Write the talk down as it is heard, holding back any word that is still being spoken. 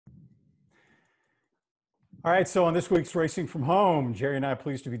All right, so on this week's Racing from Home, Jerry and I are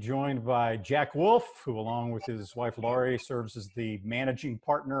pleased to be joined by Jack Wolf, who along with his wife Laurie serves as the managing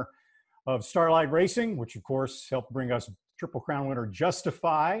partner of Starlight Racing, which of course helped bring us Triple Crown winner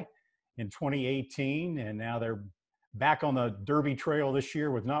Justify in 2018. And now they're back on the Derby trail this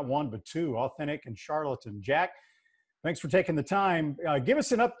year with not one, but two, Authentic and Charlatan. Jack, thanks for taking the time. Give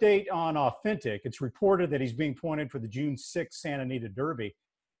us an update on Authentic. It's reported that he's being pointed for the June 6th Santa Anita Derby.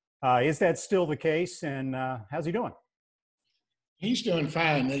 Is that still the case, and how's he doing? He's doing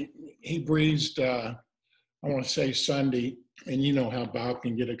fine. He breezed, I want to say Sunday, and you know how Bob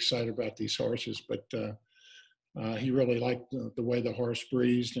can get excited about these horses, but he really liked the way the horse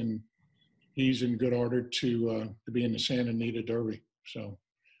breezed, and he's in good order to be in the Santa Anita Derby. So,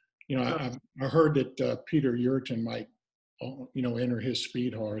 you know, I heard that Peter Yurton might, enter his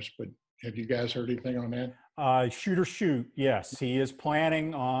speed horse, but have you guys heard anything on that? Shoot or Shoot, yes. He is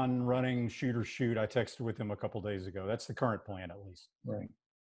planning on running Shoot or Shoot. I texted with him a couple days ago. That's the current plan, at least. Right.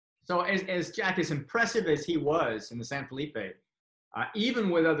 So as Jack, as impressive as he was in the San Felipe, even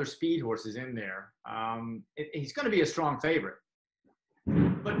with other speed horses in there, he's going to be a strong favorite.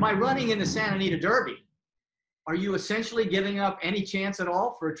 But by running in the Santa Anita Derby, are you essentially giving up any chance at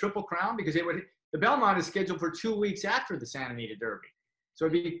all for a Triple Crown? Because the Belmont is scheduled for 2 weeks after the Santa Anita Derby. So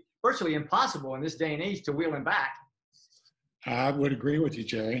it'd be virtually impossible in this day and age to wheel him back. I would agree with you,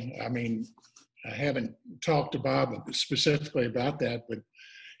 Jerry. I mean, I haven't talked to Bob specifically about that, but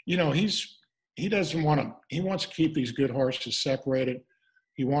he doesn't want to. He wants to keep these good horses separated.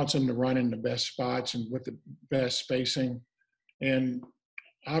 He wants them to run in the best spots and with the best spacing. And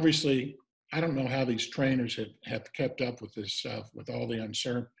obviously, I don't know how these trainers have kept up with this stuff with all the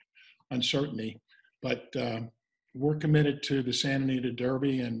uncertainty, but we're committed to the Santa Anita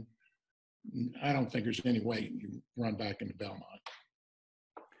Derby, and I don't think there's any way you run back into Belmont.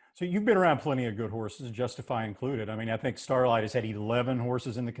 So you've been around plenty of good horses, Justify included. I mean, I think Starlight has had 11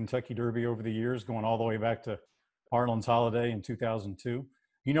 horses in the Kentucky Derby over the years, going all the way back to Harlan's Holiday in 2002.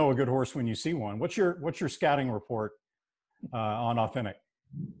 You know a good horse when you see one. What's your scouting report on Authentic?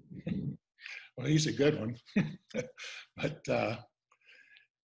 Well, he's a good one, but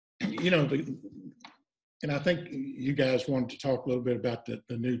and I think you guys wanted to talk a little bit about the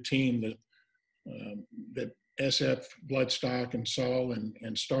new team that SF, Bloodstock, and Saul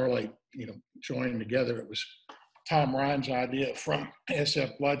and Starlight, joined together. It was Tom Ryan's idea from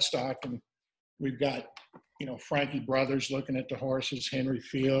SF Bloodstock, and we've got, Frankie Brothers looking at the horses, Henry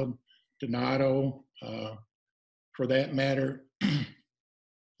Field, Donato, for that matter,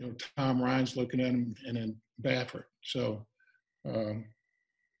 Tom Ryan's looking at them, and then Baffert. So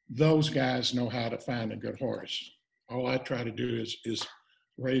those guys know how to find a good horse. All I try to do is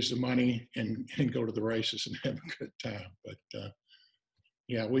raise the money and go to the races and have a good time. But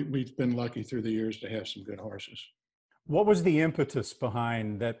we've been lucky through the years to have some good horses. What was the impetus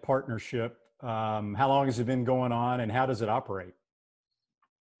behind that partnership? How long has it been going on, and how does it operate?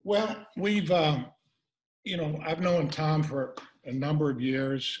 Well, we've, I've known Tom for a number of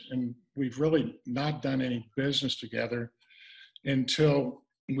years, and we've really not done any business together until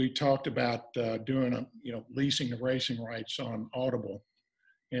we talked about doing leasing the racing rights on Audible.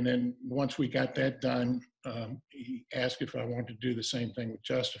 And then once we got that done, he asked if I wanted to do the same thing with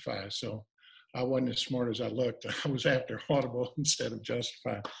Justify. So I wasn't as smart as I looked. I was after Audible instead of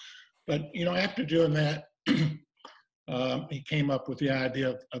Justify. But, after doing that, he came up with the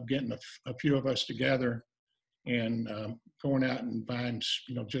idea of getting a few of us together and going out and buying,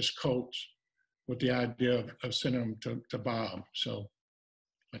 just colts with the idea of sending them to Bob. So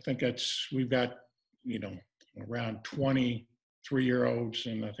I think we've got, around 20 3-year-olds,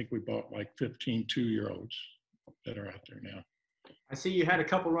 and I think we bought like 15 2-year-olds that are out there now. I see you had a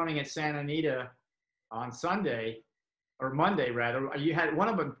couple running at Santa Anita on Sunday, or Monday rather. You had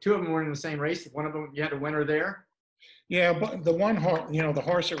two of them were in the same race. One of them, you had a winner there. Yeah, but the one horse, the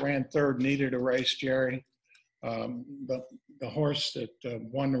horse that ran third needed a race, Jerry. But the horse that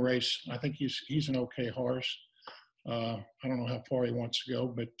won the race, I think he's an okay horse. I don't know how far he wants to go,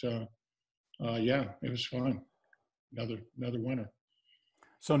 but it was fun. Another winner.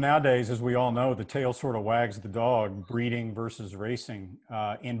 So nowadays, as we all know, the tail sort of wags the dog, breeding versus racing.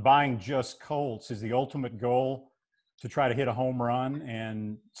 In buying just colts, is the ultimate goal to try to hit a home run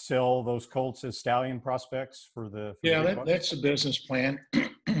and sell those colts as stallion prospects for the that's the business plan.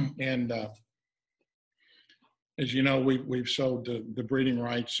 And as you know, we've sold the breeding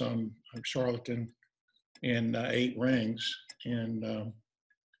rights on Charlatan and 8 Rings, and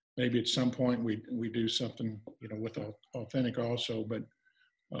maybe at some point we do something, with Authentic also. But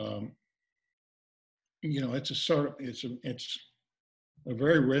it's a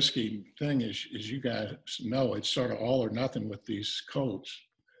very risky thing, as you guys know. It's sort of all or nothing with these colts.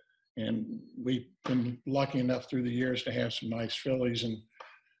 And we've been lucky enough through the years to have some nice fillies.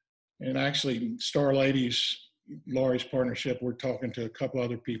 And actually, Star Ladies, Laurie's partnership, we're talking to a couple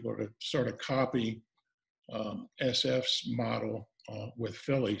other people to sort of copy SF's model with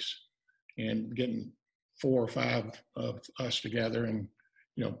fillies and getting 4 or 5 of us together and,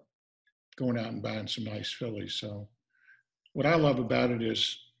 going out and buying some nice fillies. So what I love about it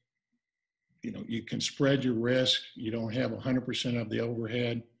is, you can spread your risk. You don't have 100% of the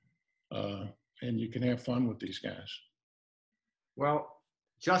overhead, and you can have fun with these guys. Well,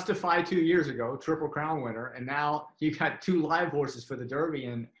 Justify 2 years ago, Triple Crown winner, and now you got 2 live horses for the Derby,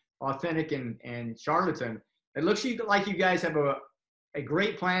 and Authentic and Charlatan. It looks like you guys have a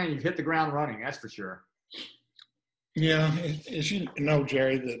great plan, and you've hit the ground running. That's for sure. Yeah, as you know,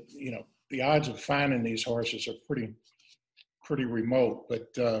 Jerry, that the odds of finding these horses are pretty remote. But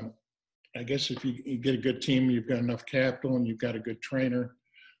I guess if you get a good team, you've got enough capital, and you've got a good trainer,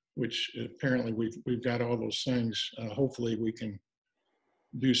 which apparently we've got all those things. Hopefully, we can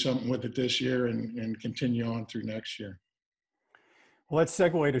do something with it this year and continue on through next year. Well, let's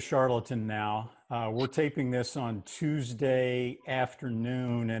segue to Charlatan now. We're taping this on Tuesday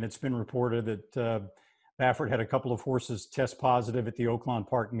afternoon, and it's been reported that Baffert had a couple of horses test positive at the Oaklawn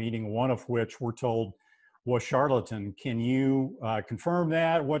Park meeting, one of which we're told was Charlatan. Can you confirm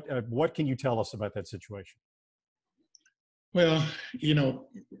that? What can you tell us about that situation? Well,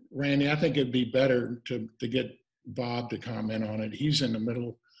 Randy, I think it'd be better to get Bob to comment on it. He's in the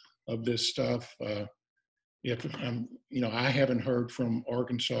middle of this stuff. If I haven't heard from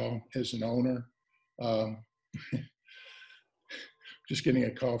Arkansas as an owner. Just getting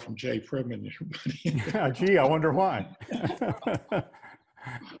a call from Jay Pribman. Gee, I wonder why.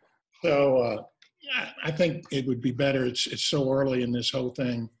 So I think it would be better. It's so early in this whole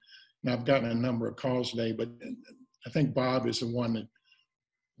thing, and I've gotten a number of calls today, but I think Bob is the one that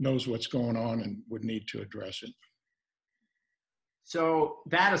knows what's going on and would need to address it. So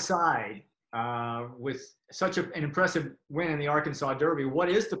that aside, with such an impressive win in the Arkansas Derby, what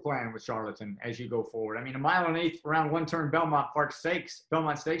is the plan with Charlatan as you go forward? I mean, 1 1/8 around one-turn Belmont Stakes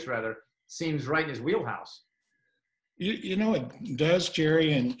seems right in his wheelhouse. It does,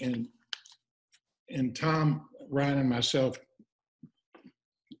 Jerry, and Tom, Ryan, and myself.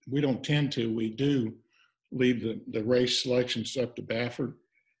 We don't tend to. We do leave the race selections up to Baffert.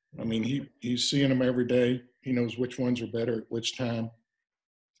 I mean, he's seeing them every day. He knows which ones are better at which time.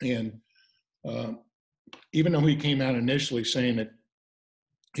 And even though he came out initially saying that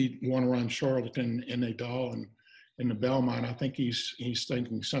he'd want to run Charlatan in Nadal and in the Belmont, I think he's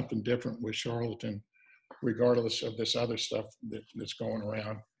thinking something different with Charlatan, regardless of this other stuff that's going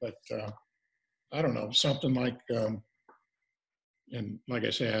around. But I don't know, something like, and like I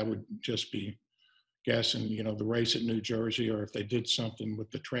say, I would just be guessing, the race at New Jersey, or if they did something with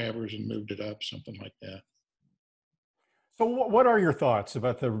the Travers and moved it up, something like that. So what are your thoughts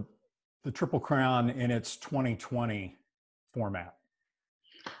about the Triple Crown in its 2020 format?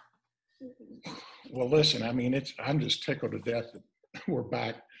 Well, listen, I mean, I'm just tickled to death that we're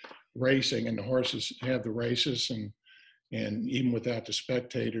back racing and the horses have the races, and even without the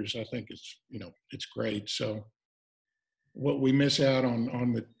spectators, I think it's great. So what we miss out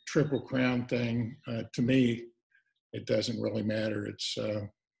on the Triple Crown thing, to me, it doesn't really matter.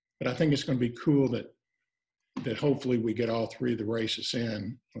 But I think it's going to be cool that hopefully we get all 3 of the races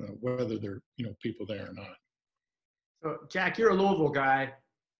in, whether they're, people there or not. So, Jack, you're a Louisville guy,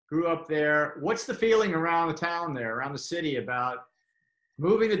 grew up there. What's the feeling around the town there, around the city, about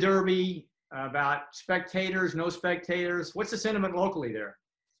moving the Derby, about spectators, no spectators? What's the sentiment locally there?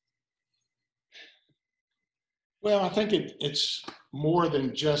 Well, I think it's more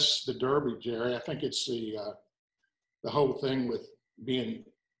than just the Derby, Jerry. I think it's the whole thing with being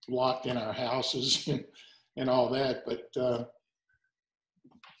locked in our houses and all that. But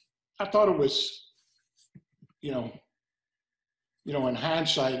I thought it was, in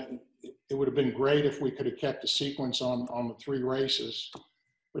hindsight, it would have been great if we could have kept the sequence on the 3 races.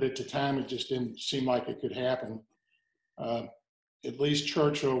 But at the time, it just didn't seem like it could happen. At least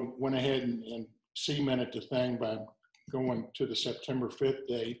Churchill went ahead and cemented the thing by going to the September 5th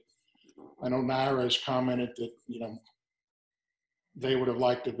date. I know Naira has commented that, they would have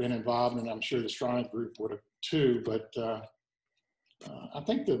liked to have been involved, and I'm sure the Strong Group would have too. But I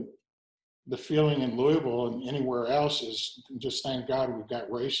think the feeling in Louisville and anywhere else is just thank God we've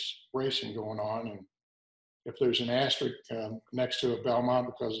got racing going on. And if there's an asterisk next to a Belmont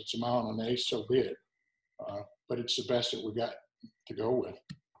because it's a 1 1/8, so be it. But it's the best that we got to go with.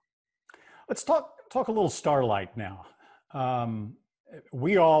 Let's talk a little Starlight now.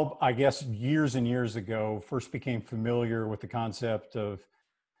 we all, I guess, years and years ago, first became familiar with the concept of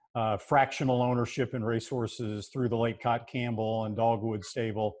fractional ownership in racehorses through the late Cott Campbell and Dogwood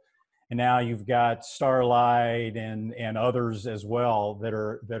stable. And now you've got Starlight and others as well that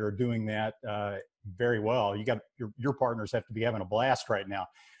are doing that very well. You got your partners have to be having a blast right now.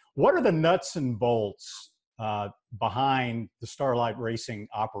 What are the nuts and bolts behind the Starlight Racing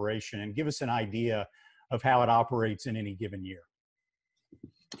operation, and give us an idea of how it operates in any given year?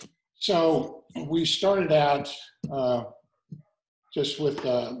 So we started out just with,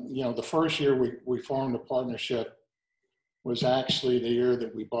 the first year we formed a partnership was actually the year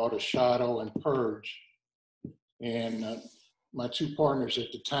that we bought a Shadow and Purge. And my two partners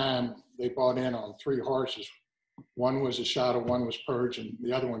at the time, they bought in on 3 horses. One was a Shadow, one was Purge, and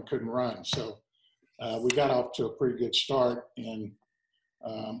the other one couldn't run. So we got off to a pretty good start. And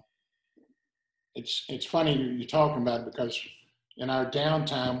it's funny you're talking about it, because in our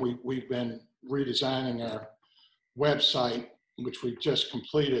downtime, we've been redesigning our website, which we've just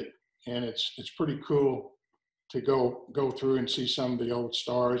completed. And it's pretty cool to go through and see some of the old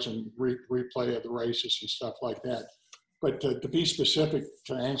stars and replay of the races and stuff like that. But to be specific,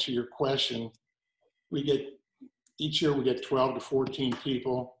 to answer your question, each year we get 12 to 14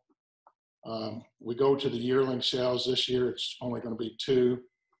 people. We go to the yearling sales. This year it's only going to be 2,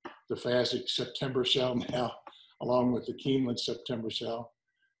 the Fazig September sale now, along with the Keeneland September sale.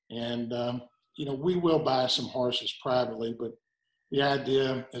 And, we will buy some horses privately, but the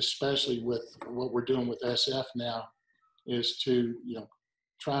idea, especially with what we're doing with SF now, is to,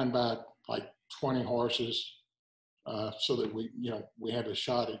 try and buy like 20 horses so that we have a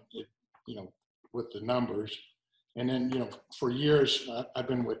shot at with the numbers. And then, for years, I've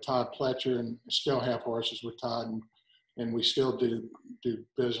been with Todd Pletcher and still have horses with Todd, and we still do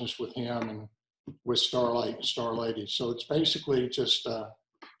business with him and with Starlight and Star Lady. So it's basically just a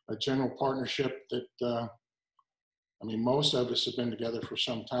general partnership that, most of us have been together for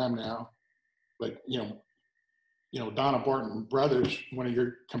some time now, but, Donna Barton Brothers, one of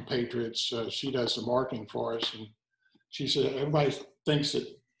your compatriots, she does the marketing for us. And she said, everybody thinks that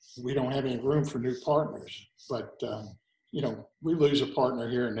we don't have any room for new partners, but, we lose a partner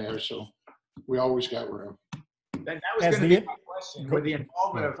here and there. So we always got room. That was going to be my question. With the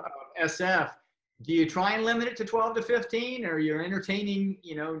involvement of SF, do you try and limit it to 12 to 15, or you're entertaining,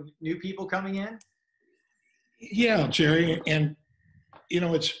 new people coming in? Yeah, Jerry. And,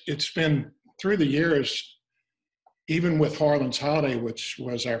 it's been through the years, even with Harlan's Holiday, which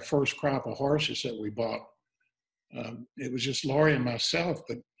was our first crop of horses that we bought, it was just Laurie and myself,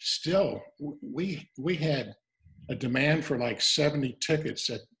 but still we had a demand for like 70 tickets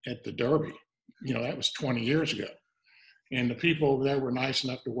at the Derby. That was 20 years ago. And the people over there were nice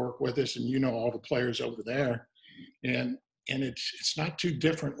enough to work with us, and all the players over there. And it's not too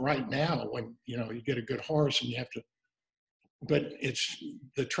different right now when, you get a good horse and you have to, but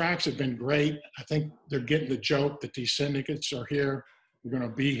the tracks have been great. I think they're getting the joke that these syndicates are here. We're going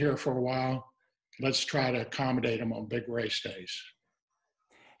to be here for a while. Let's try to accommodate them on big race days.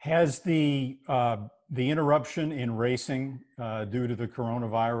 Has the interruption in racing due to the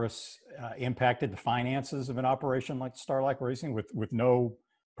coronavirus impacted the finances of an operation like Starlight Racing with no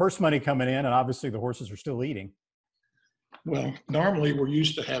purse money coming in, and obviously the horses are still eating? Well, normally we're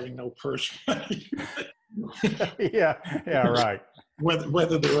used to having no purse money. yeah, right.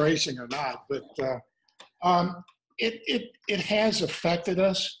 Whether they're racing or not, but it has affected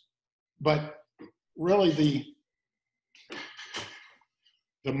us. But really,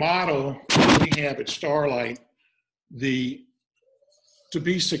 the model we have at Starlight, to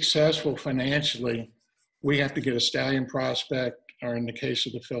be successful financially, we have to get a stallion prospect, or in the case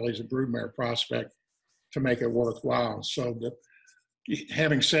of the fillies, a broodmare prospect, to make it worthwhile. So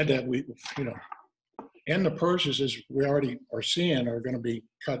having said that, and the purses, as we already are seeing, are going to be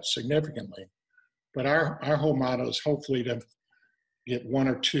cut significantly. But our whole model is hopefully to get 1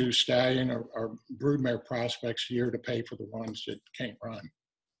 or 2 stallion or broodmare prospects a year to pay for the ones that can't run.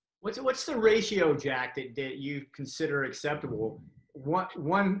 What's the ratio, Jack, that you consider acceptable?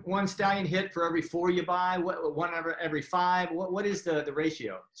 One stallion hit for every 4 you buy? One every 5? What is the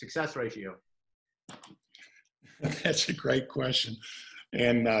ratio, success ratio? That's a great question.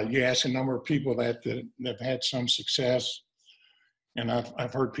 And you ask a number of people that have had some success, and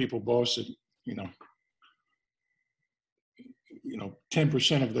I've heard people boast that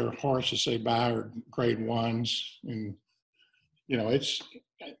 10% of their horses they buy are grade 1s, and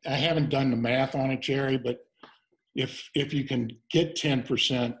I haven't done the math on it, Jerry, but if you can get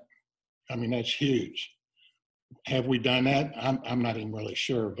 10%, that's huge. Have we done that? I'm not even really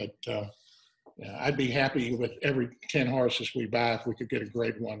sure, but Yeah, I'd be happy with every 10 horses we buy. If we could get a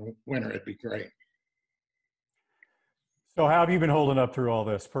grade 1 winner, it'd be great. So how have you been holding up through all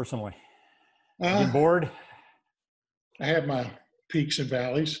this personally? Getting bored? I have my peaks and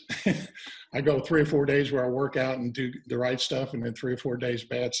valleys. I go 3 or 4 days where I work out and do the right stuff, and then 3 or 4 days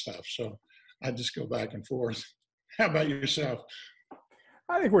bad stuff. So I just go back and forth. How about yourself?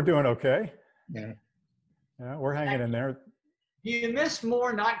 I think we're doing okay. Yeah. Yeah, we're hanging in there. Do you miss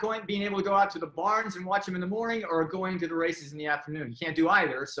more not being able to go out to the barns and watch them in the morning, or going to the races in the afternoon? You can't do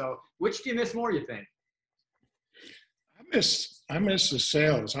either. So which do you miss more, you think? I miss the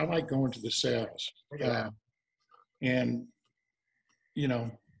sales. I like going to the sales. And, you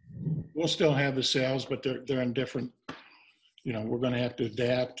know, we'll still have the sales, but they're in different, you know, we're going to have to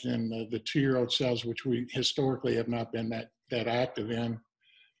adapt. And the 2-year-old sales, which we historically have not been that active in,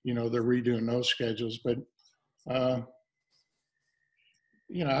 you know, they're redoing those schedules. But,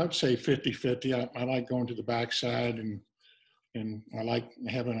 you know, I would say 50-50. I like going to the backside, and I like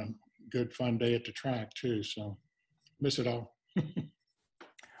having a good fun day at the track too. So miss it all.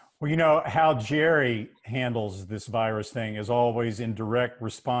 Well, you know, how Jerry handles this virus thing is always in direct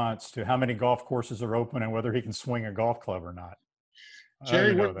response to how many golf courses are open and whether he can swing a golf club or not.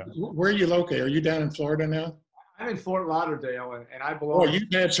 Jerry, where are you located? Are you down in Florida now? I'm in Fort Lauderdale, and I belong. Oh,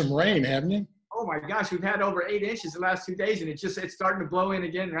 you've had some rain, haven't you? Oh my gosh, we've had over 8 inches the last 2 days, and it's starting to blow in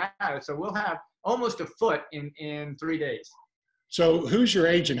again now. So we'll have almost a foot in 3 days. So who's your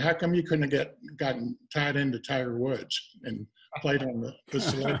agent? How come you couldn't have gotten tied into Tiger Woods and played on the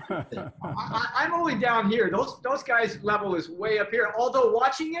select? I'm only down here. Those guys' level is way up here. Although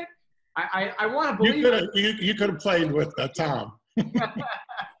watching it, I want to believe you could have played with Tom.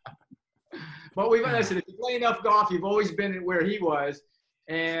 But listen, if you play enough golf, you've always been where he was.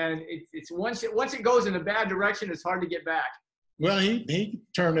 And it's once it goes in a bad direction, it's hard to get back. Well, he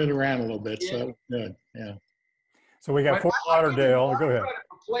turned it around a little bit, yeah. So good, yeah. So we got Fort Lauderdale. Go ahead.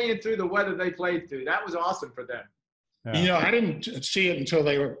 Playing through the weather they played through, that was awesome for them. Yeah. You know, I didn't see it until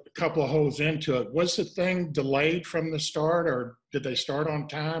they were a couple of holes into it. Was the thing delayed from the start, or did they start on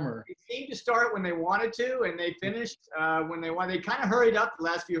time? Or they seemed to start when they wanted to, and they finished when they wanted. They kind of hurried up the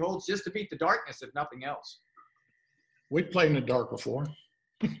last few holes just to beat the darkness, if nothing else. We've played in the dark before.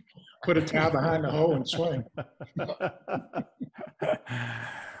 Put a towel behind the hole and swing.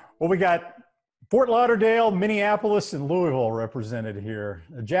 Well, we got Fort Lauderdale, Minneapolis, and Louisville represented here.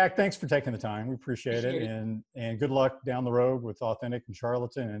 Jack, thanks for taking the time. We appreciate it. And good luck down the road with Authentic and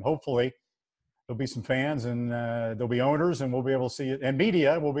Charlatan. And hopefully there'll be some fans, and there'll be owners, and we'll be able to see it. And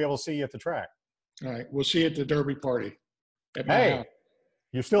media, we'll be able to see you at the track. All right. We'll see you at the Derby party. Hey,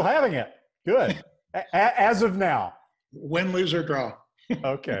 you're still having it. Good. As of now. Win, lose, or draw.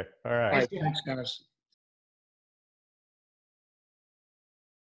 Okay. All right. All right. Thanks, guys.